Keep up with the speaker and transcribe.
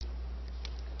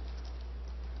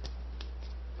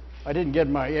I didn't get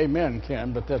my amen,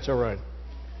 Ken, but that's all right.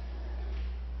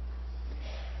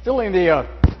 Filling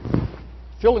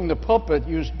the pulpit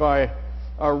used by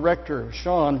our rector,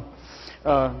 Sean,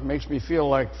 makes me feel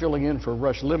like filling in for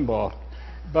Rush Limbaugh.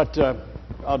 But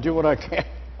I'll do what I can.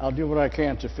 I'll do what I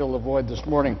can to fill the void this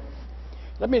morning.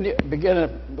 Let me begin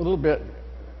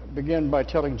by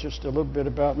telling just a little bit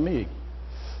about me.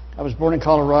 I was born in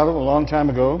Colorado a long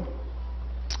time ago.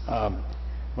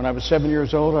 When I was 7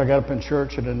 years old, I got up in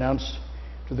church and announced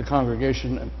to the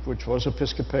congregation, which was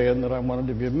Episcopalian, that I wanted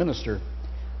to be a minister.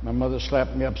 My mother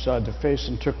slapped me upside the face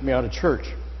and took me out of church.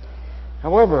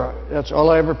 However, that's all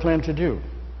I ever planned to do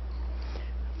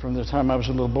from the time I was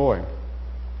a little boy.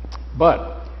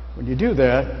 But when you do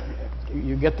that,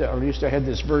 you get that, or at least I had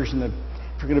this version that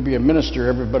if you're going to be a minister,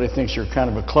 everybody thinks you're kind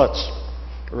of a klutz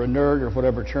or a nerd or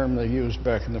whatever term they used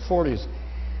back in the 40s.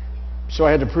 So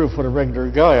I had to prove what a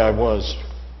regular guy I was,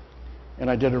 and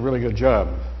I did a really good job.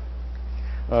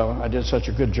 I did such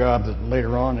a good job that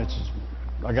later on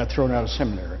I got thrown out of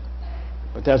seminary.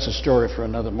 But that's a story for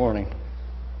another morning.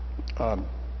 The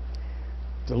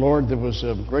Lord that was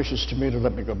gracious to me to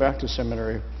let me go back to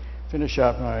seminary, finish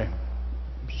out my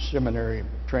seminary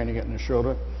training at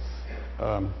Nashotah.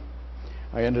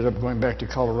 I ended up going back to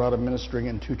Colorado ministering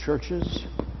in 2 churches.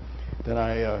 Then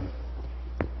I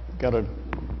got a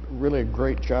really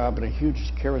great job in a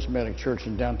huge charismatic church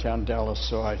in downtown Dallas.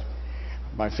 So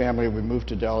my family, we moved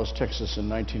to Dallas, Texas in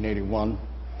 1981.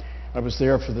 I was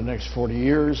there for the next 40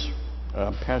 years,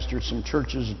 pastored some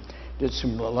churches, did a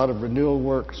lot of renewal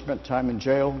work, spent time in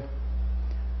jail,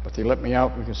 but they let me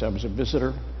out because I was a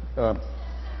visitor.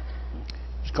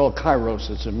 It's called Kairos.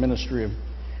 It's a ministry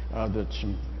that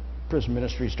some prison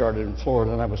ministry started in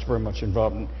Florida, and I was very much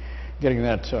involved in getting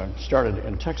that started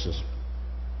in Texas.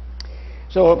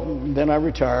 So then I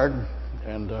retired,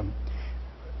 and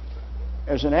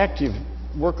as an active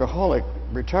workaholic,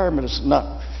 retirement is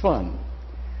not fun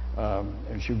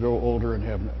as you grow older and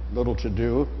have little to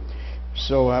do.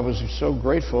 So I was so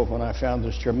grateful when I found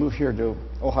this job. I moved here to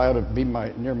Ohio to be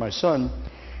near my son,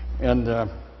 and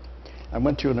I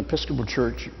went to an Episcopal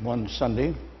church one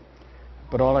Sunday,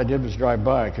 but all I did was drive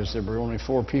by because there were only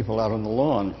 4 people out on the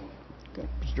lawn. It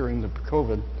was during the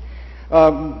COVID.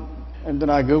 And then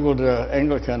I Googled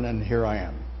Anglican, and here I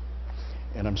am.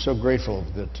 And I'm so grateful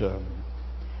that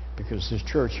because this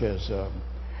church has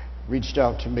reached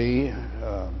out to me,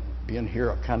 being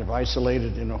here kind of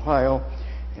isolated in Ohio,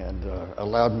 and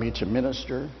allowed me to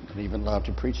minister and even allowed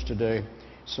to preach today.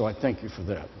 So I thank you for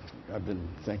that.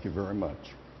 Thank you very much.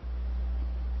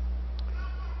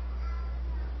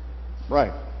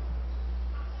 Right.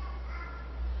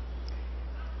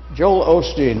 Joel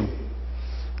Osteen,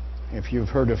 if you've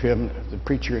heard of him, the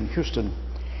preacher in Houston,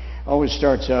 always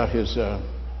starts out his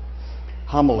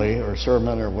homily or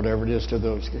sermon or whatever it is to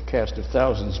those cast of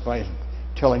thousands by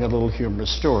telling a little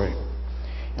humorous story.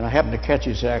 And I happened to catch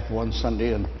his act one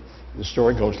Sunday, and the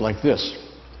story goes like this.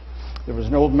 There was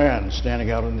an old man standing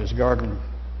out in his garden,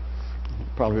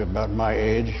 probably about my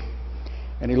age,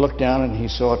 and he looked down and he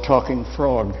saw a talking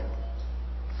frog.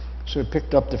 So he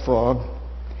picked up the frog,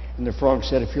 and the frog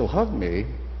said, "If you'll hug me,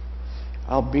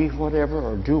 I'll be whatever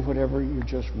or do whatever you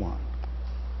just want."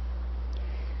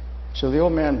 So the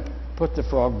old man put the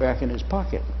frog back in his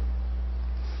pocket.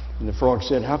 And the frog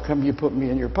said, "How come you put me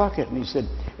in your pocket?" And he said,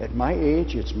 "At my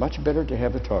age, it's much better to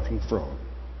have a talking frog."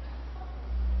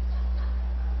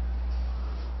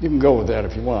 You can go with that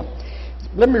if you want.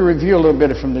 Let me review a little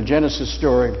bit from the Genesis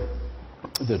story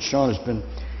that Sean has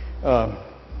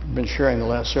been sharing the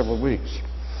last several weeks.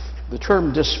 The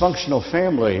term dysfunctional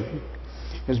family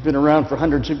has been around for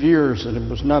hundreds of years, and it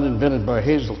was not invented by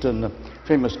Hazelton, the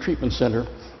famous treatment center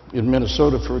in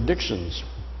Minnesota for addictions.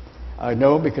 I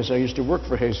know because I used to work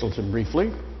for Hazelton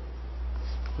briefly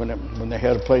when they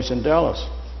had a place in Dallas.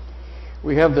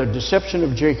 We have the deception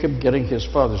of Jacob getting his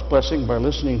father's blessing by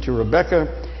listening to Rebekah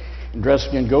and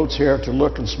dressing in goat's hair to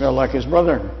look and smell like his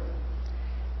brother.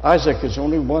 Isaac has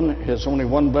only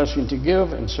one blessing to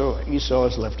give, and so Esau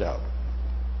is left out.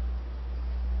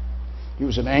 He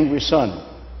was an angry son,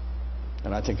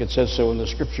 and I think it says so in the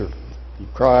scripture. He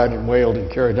cried and wailed and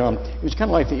carried on. He was kind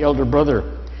of like the elder brother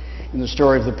in the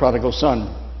story of the prodigal son.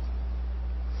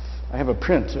 I have a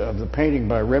print of the painting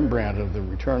by Rembrandt of the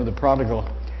Return of the Prodigal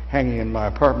hanging in my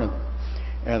apartment,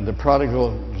 and the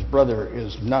prodigal's brother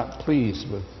is not pleased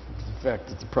with the fact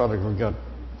that the prodigal got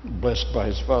blessed by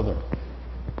his father.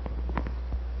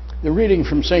 The reading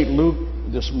from St. Luke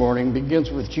this morning begins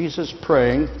with Jesus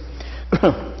praying,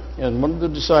 and one of the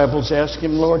disciples asked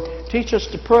him, "Lord, teach us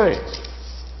to pray."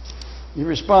 He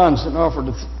responds and offered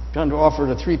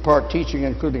a 3-part teaching,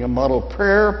 including a model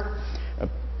prayer,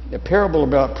 a parable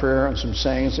about prayer and some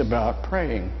sayings about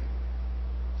praying.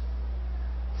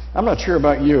 I'm not sure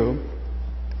about you,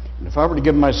 and if I were to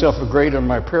give myself a grade on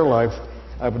my prayer life,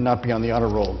 I would not be on the honor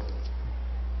roll.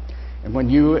 And when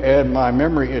you add my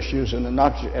memory issues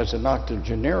as an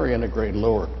octogenarian, a grade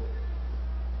lower.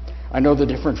 I know the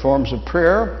different forms of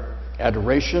prayer: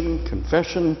 adoration,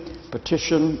 confession,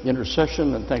 petition,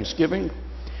 intercession, and thanksgiving.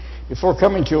 Before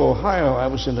coming to Ohio, I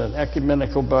was in an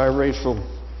ecumenical biracial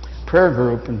prayer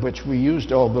group in which we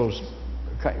used all those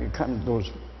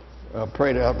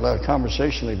prayed out loud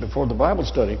conversationally before the Bible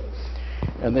study.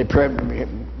 And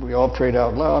we all prayed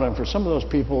out loud, and for some of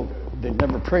those people, they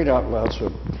never prayed out loud.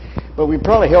 But we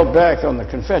probably held back on the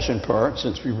confession part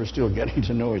since we were still getting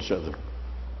to know each other.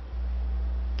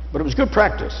 But it was good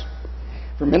practice.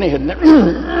 For many had never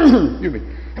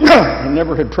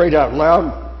had prayed out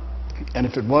loud, and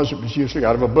if it was usually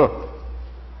out of a book.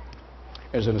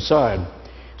 As an aside,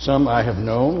 some I have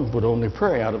known would only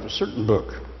pray out of a certain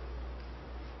book.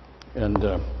 And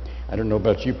I don't know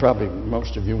about you, probably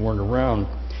most of you weren't around.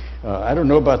 I don't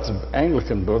know about the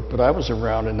Anglican book, but I was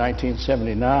around in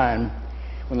 1979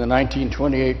 when the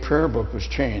 1928 prayer book was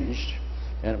changed,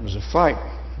 and it was a fight.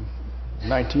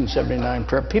 1979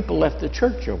 prayer. People left the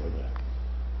church over that.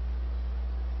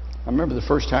 I remember the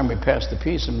first time we passed the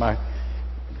peace, and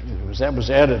that was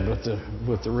added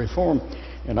with the reform,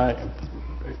 and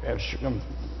the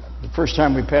first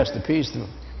time we passed the peace, the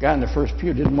guy in the first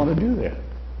pew didn't want to do that.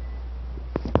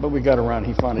 But we got around,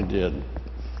 he finally did.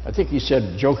 I think he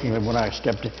said jokingly when I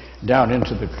stepped down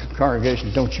into the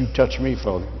congregation, "Don't you touch me,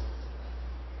 Father."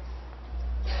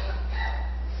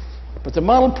 But the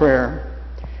model prayer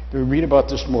that we read about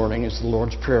this morning is the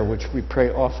Lord's Prayer, which we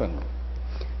pray often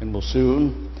and will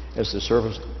soon as the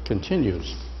service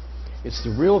continues. It's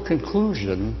the real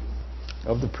conclusion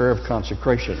of the prayer of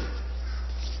consecration.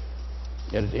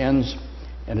 And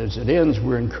as it ends,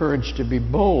 we're encouraged to be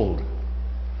bold.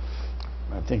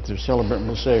 I think the celebrant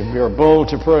will say, "We are bold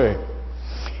to pray."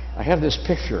 I have this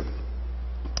picture.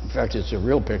 In fact, it's a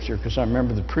real picture because I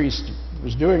remember the priest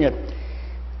was doing it.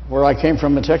 Where I came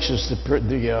from in Texas,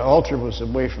 the altar was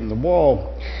away from the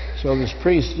wall. So this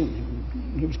priest,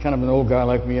 he was kind of an old guy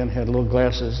like me and had little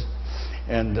glasses.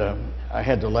 And I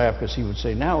had to laugh because he would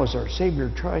say, "Now as our Savior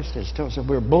Christ has told us,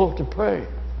 we're bold to pray.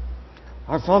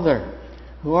 Our Father,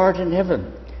 who art in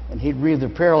heaven." And he'd read the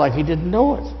prayer like he didn't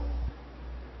know it.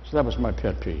 So that was my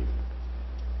pet peeve.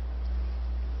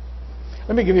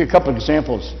 Let me give you a couple of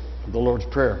examples of the Lord's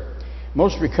Prayer.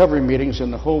 Most recovery meetings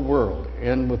in the whole world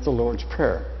end with the Lord's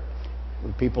Prayer,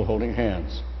 with people holding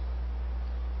hands.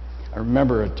 I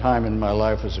remember a time in my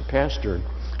life as a pastor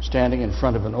standing in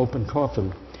front of an open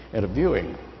coffin at a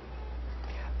viewing.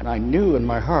 And I knew in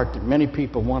my heart that many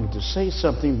people wanted to say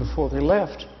something before they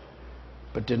left,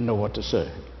 but didn't know what to say.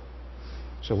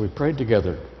 So we prayed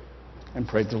together and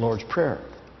prayed the Lord's Prayer.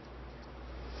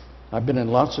 I've been in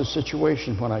lots of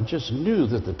situations when I just knew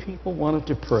that the people wanted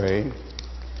to pray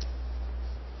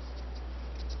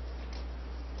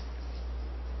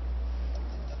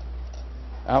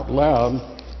out loud,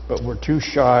 but were too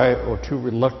shy or too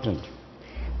reluctant.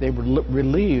 They were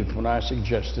relieved when I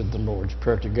suggested the Lord's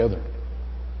Prayer together.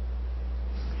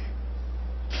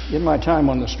 In my time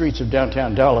on the streets of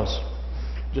downtown Dallas,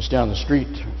 just down the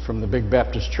street from the big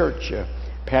Baptist church, a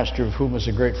pastor of whom was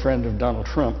a great friend of Donald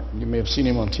Trump. You may have seen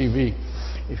him on TV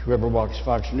if you ever watch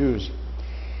Fox News.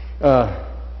 But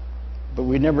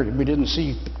we didn't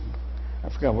see, I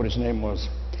forgot what his name was.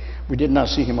 We did not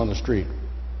see him on the street.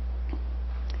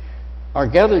 Our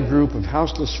gathered group of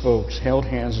houseless folks held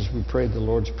hands as we prayed the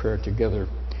Lord's Prayer together.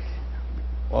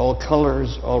 All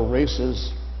colors, all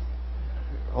races,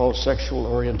 all sexual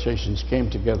orientations came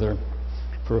together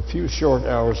for a few short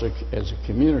hours as a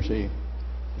community.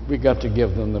 We got to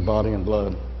give them the body and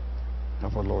blood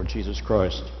of our Lord Jesus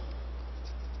Christ.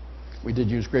 We did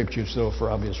use grape juice, though,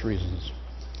 for obvious reasons.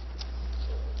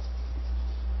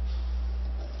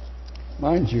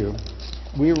 Mind you,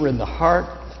 we were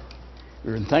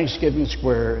in Thanksgiving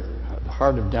Square, the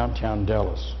heart of downtown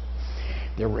Dallas.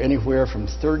 There were anywhere from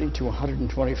 30 to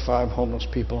 125 homeless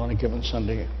people on a given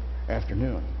Sunday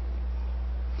afternoon.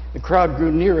 The crowd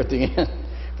grew near at the end,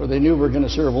 for they knew we were going to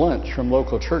serve lunch from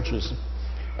local churches.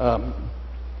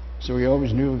 So we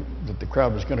always knew that the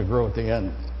crowd was going to grow at the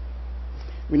end.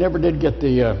 We never did get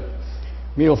the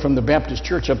meal from the Baptist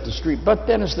church up the street, but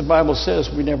then, as the Bible says,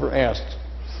 we never asked.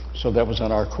 So that was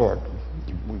on our court.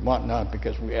 We want not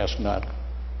because we ask not.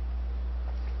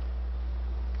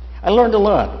 I learned a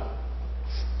lot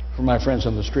from my friends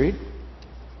on the street.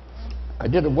 I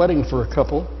did a wedding for a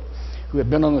couple who had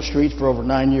been on the street for over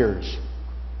 9 years.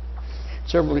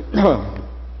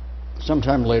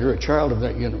 Sometime later, a child of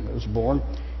that unit was born,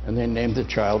 and they named the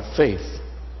child Faith.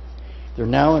 They're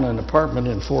now in an apartment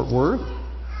in Fort Worth,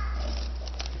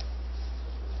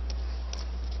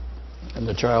 and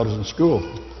the child is in school.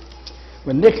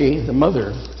 When Nikki, the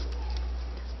mother,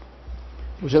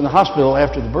 was in the hospital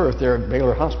after the birth there at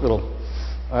Baylor Hospital,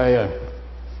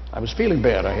 I was feeling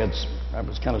bad. I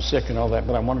was kind of sick and all that,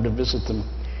 but I wanted to visit them,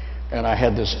 and I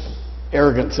had this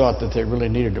arrogant thought that they really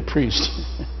needed a priest,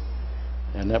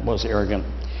 and that was arrogant.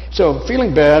 So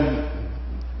feeling bad,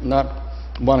 not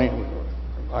wanting,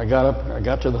 I got up, I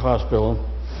got to the hospital,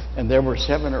 and there were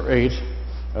 7 or 8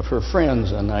 of her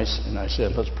friends, and I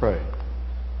said, let's pray.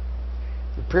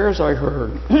 The prayers I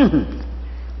heard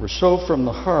were so from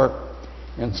the heart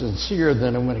and sincere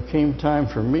that when it came time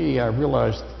for me, I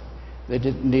realized they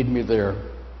didn't need me there.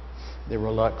 They were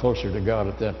a lot closer to God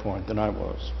at that point than I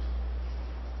was.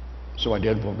 So I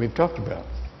did what we've talked about.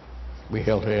 We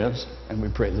held hands and we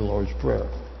prayed the Lord's Prayer.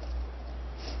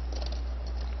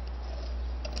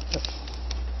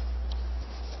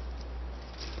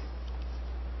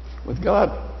 With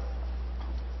God,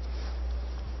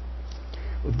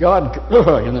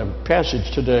 in the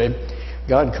passage today,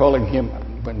 God calling him,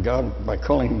 by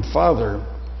calling him Father,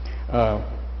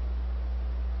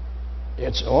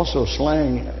 it's also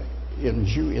slang in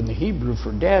the Hebrew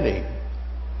for daddy.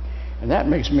 And that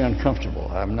makes me uncomfortable.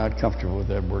 I'm not comfortable with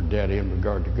that word daddy in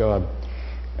regard to God.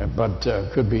 But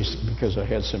could be because I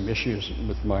had some issues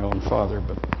with my own father,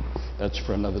 but that's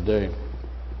for another day.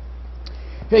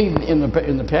 In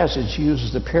the passage, he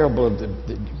uses the parable of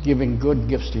the giving good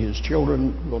gifts to his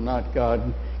children. Will not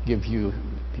God give you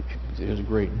his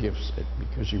great gifts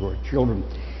because you are children?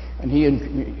 And he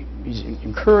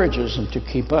encourages them to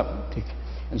keep up.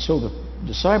 And so the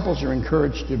disciples are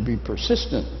encouraged to be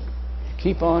persistent.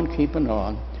 Keep on keeping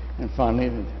on. And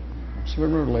finally,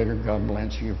 sooner or later, God will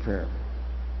answer your prayer.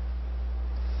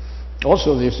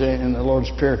 Also, they say in the Lord's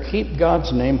Prayer, keep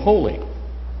God's name holy.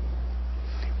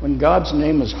 When God's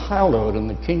name is hallowed and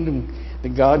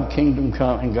God's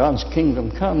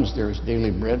kingdom comes, there is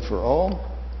daily bread for all.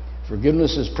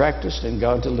 Forgiveness is practiced, and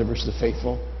God delivers the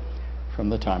faithful from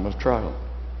the time of trial.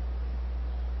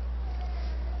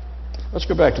 Let's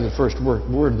go back to the first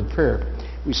word of the prayer.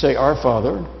 We say, Our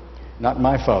Father, not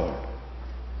my Father.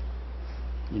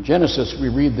 In Genesis, we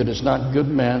read that it's not good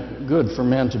for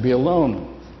man to be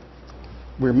alone.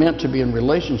 We're meant to be in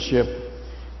relationship.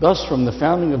 Thus, from the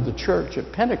founding of the church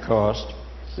at Pentecost,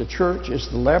 the church is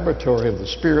the laboratory of the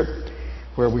Spirit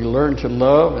where we learn to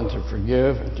love and to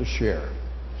forgive and to share,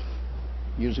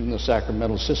 using the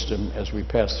sacramental system as we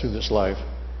pass through this life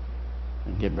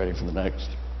and get ready for the next.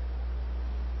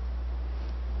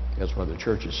 That's why the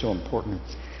church is so important.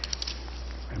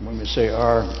 And when we say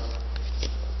our,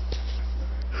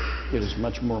 it is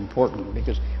much more important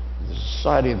because the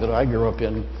society that I grew up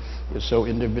in is so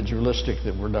individualistic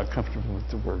that we're not comfortable with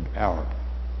the word our.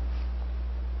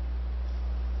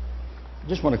 I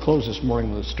just want to close this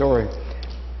morning with a story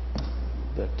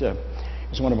that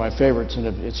is one of my favorites, and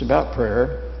it's about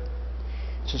prayer.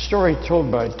 It's a story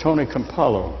told by Tony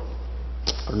Campolo.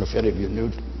 I don't know if any of you knew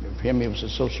of him. He was a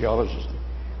sociologist,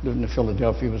 lived in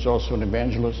Philadelphia. He was also an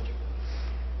evangelist.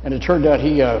 And it turned out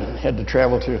he had to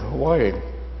travel to Hawaii.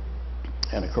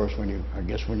 And of course, when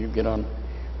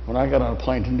I got on a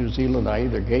plane to New Zealand, I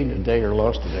either gained a day or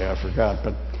lost a day, I forgot.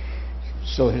 But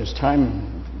so his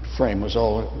time frame was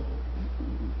all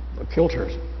a kilter.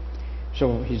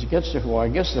 So he gets to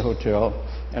Hawaii, gets to the hotel,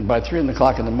 and by 3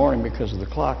 o'clock in the morning, because of the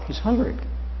clock, he's hungry.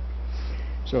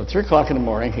 So at 3 o'clock in the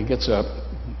morning, he gets up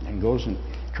and goes, and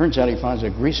turns out he finds a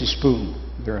greasy spoon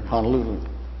there in Honolulu.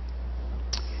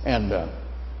 And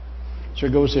so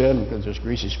he goes in, and there's this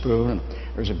greasy spoon, and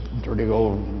there's a dirty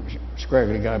old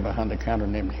scraggly guy behind the counter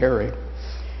named Harry.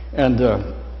 And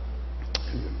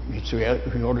so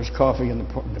he orders coffee, and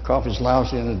the coffee's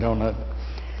lousy and a donut.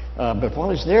 But while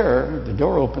he's there, the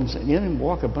door opens, and in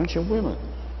walk a bunch of women.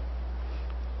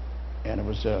 And it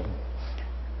was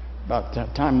about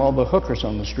that time all the hookers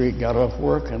on the street got off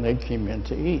work, and they came in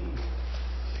to eat.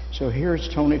 So here's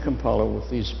Tony Campolo with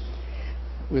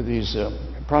these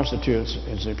prostitutes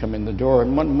as they come in the door.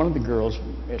 And one of the girls,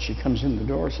 as she comes in the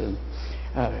door, said,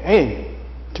 hey,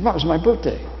 tomorrow's my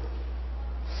birthday.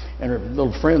 And her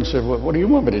little friend said, well, what do you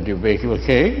want me to do, bake you a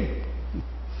cake?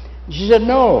 She said,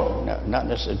 no, not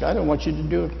necessarily. I don't want you to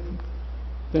do a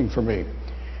thing for me.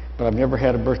 But I've never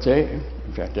had a birthday.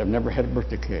 In fact, I've never had a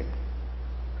birthday cake.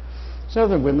 So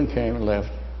the women came and left.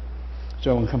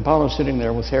 So when Campolo's sitting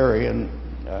there with Harry, and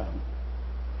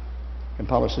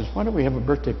Campolo says, why don't we have a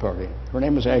birthday party? Her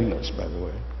name is Agnes, by the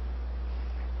way.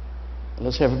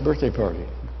 Let's have a birthday party.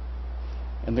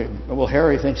 And well,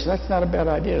 Harry thinks that's not a bad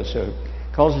idea, so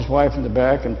calls his wife in the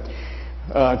back, and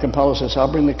Campolo says,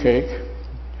 I'll bring the cake.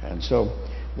 And so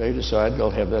they decide they'll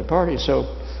have that party.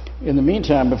 So in the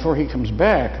meantime, before he comes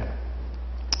back,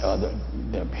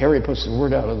 Harry puts the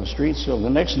word out on the street. So the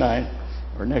next night,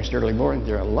 or next early morning,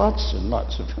 there are lots and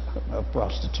lots of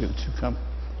prostitutes who come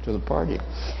to the party.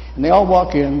 And they all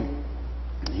walk in.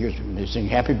 They sing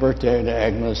happy birthday to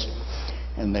Agnes.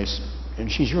 And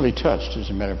she's really touched. As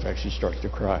a matter of fact, she starts to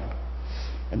cry.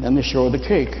 And then they show her the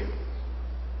cake.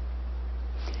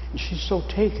 And she's so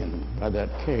taken by that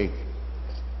cake.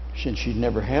 Since she'd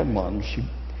never had one,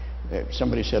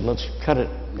 somebody said, let's cut it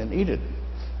and eat it.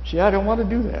 She said, I don't want to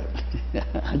do that.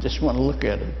 I just want to look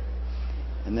at it.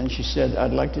 And then she said,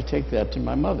 I'd like to take that to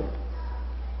my mother.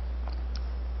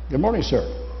 Good morning,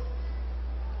 sir.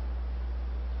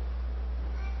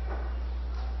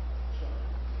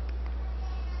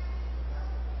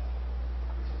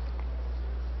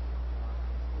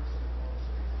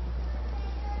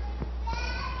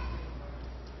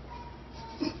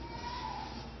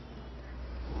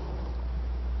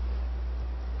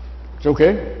 It's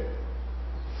okay.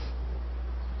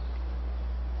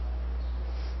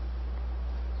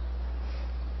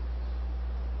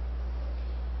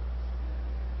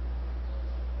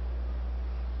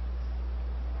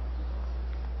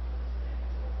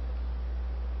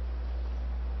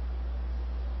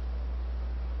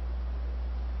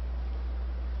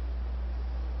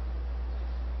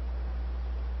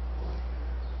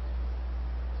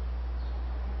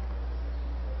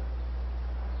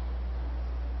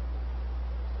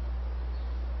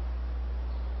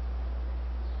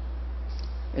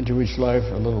 Into each life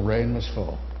a little rain must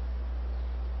fall.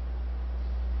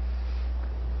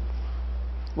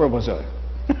 Where was I?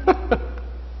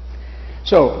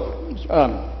 So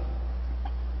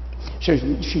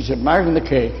she's admiring the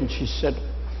cake, and she said,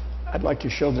 I'd like to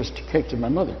show this cake to my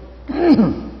mother.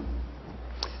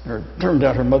 It turned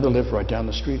out her mother lived right down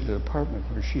the street at the apartment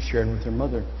where she shared with her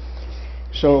mother.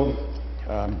 So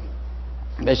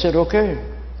they said, okay.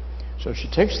 So she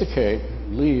takes the cake,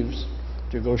 leaves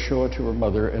to go show it to her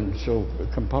mother. And so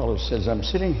Campolo says, I'm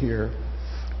sitting here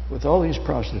with all these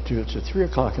prostitutes at 3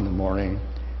 o'clock in the morning,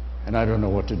 and I don't know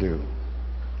what to do.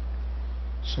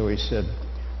 So he said,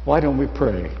 why don't we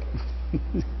pray?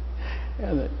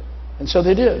 and so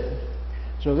they did.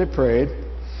 So they prayed,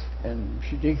 and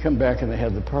she did come back, and they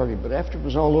had the party. But after it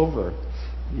was all over,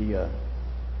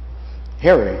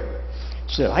 Harry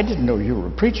said, I didn't know you were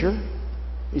a preacher.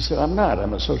 He said, I'm not.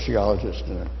 I'm a sociologist,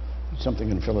 something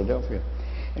in Philadelphia.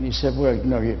 And he said, well,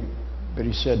 no, but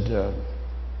he said,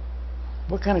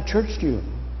 what kind of church do you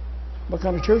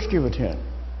attend?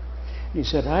 And he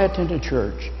said, I attend a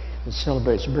church that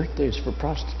celebrates birthdays for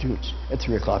prostitutes at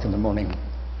 3 o'clock in the morning.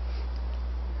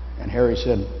 And Harry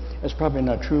said, that's probably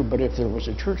not true, but if there was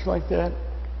a church like that,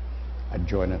 I'd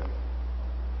join it.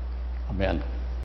 Amen.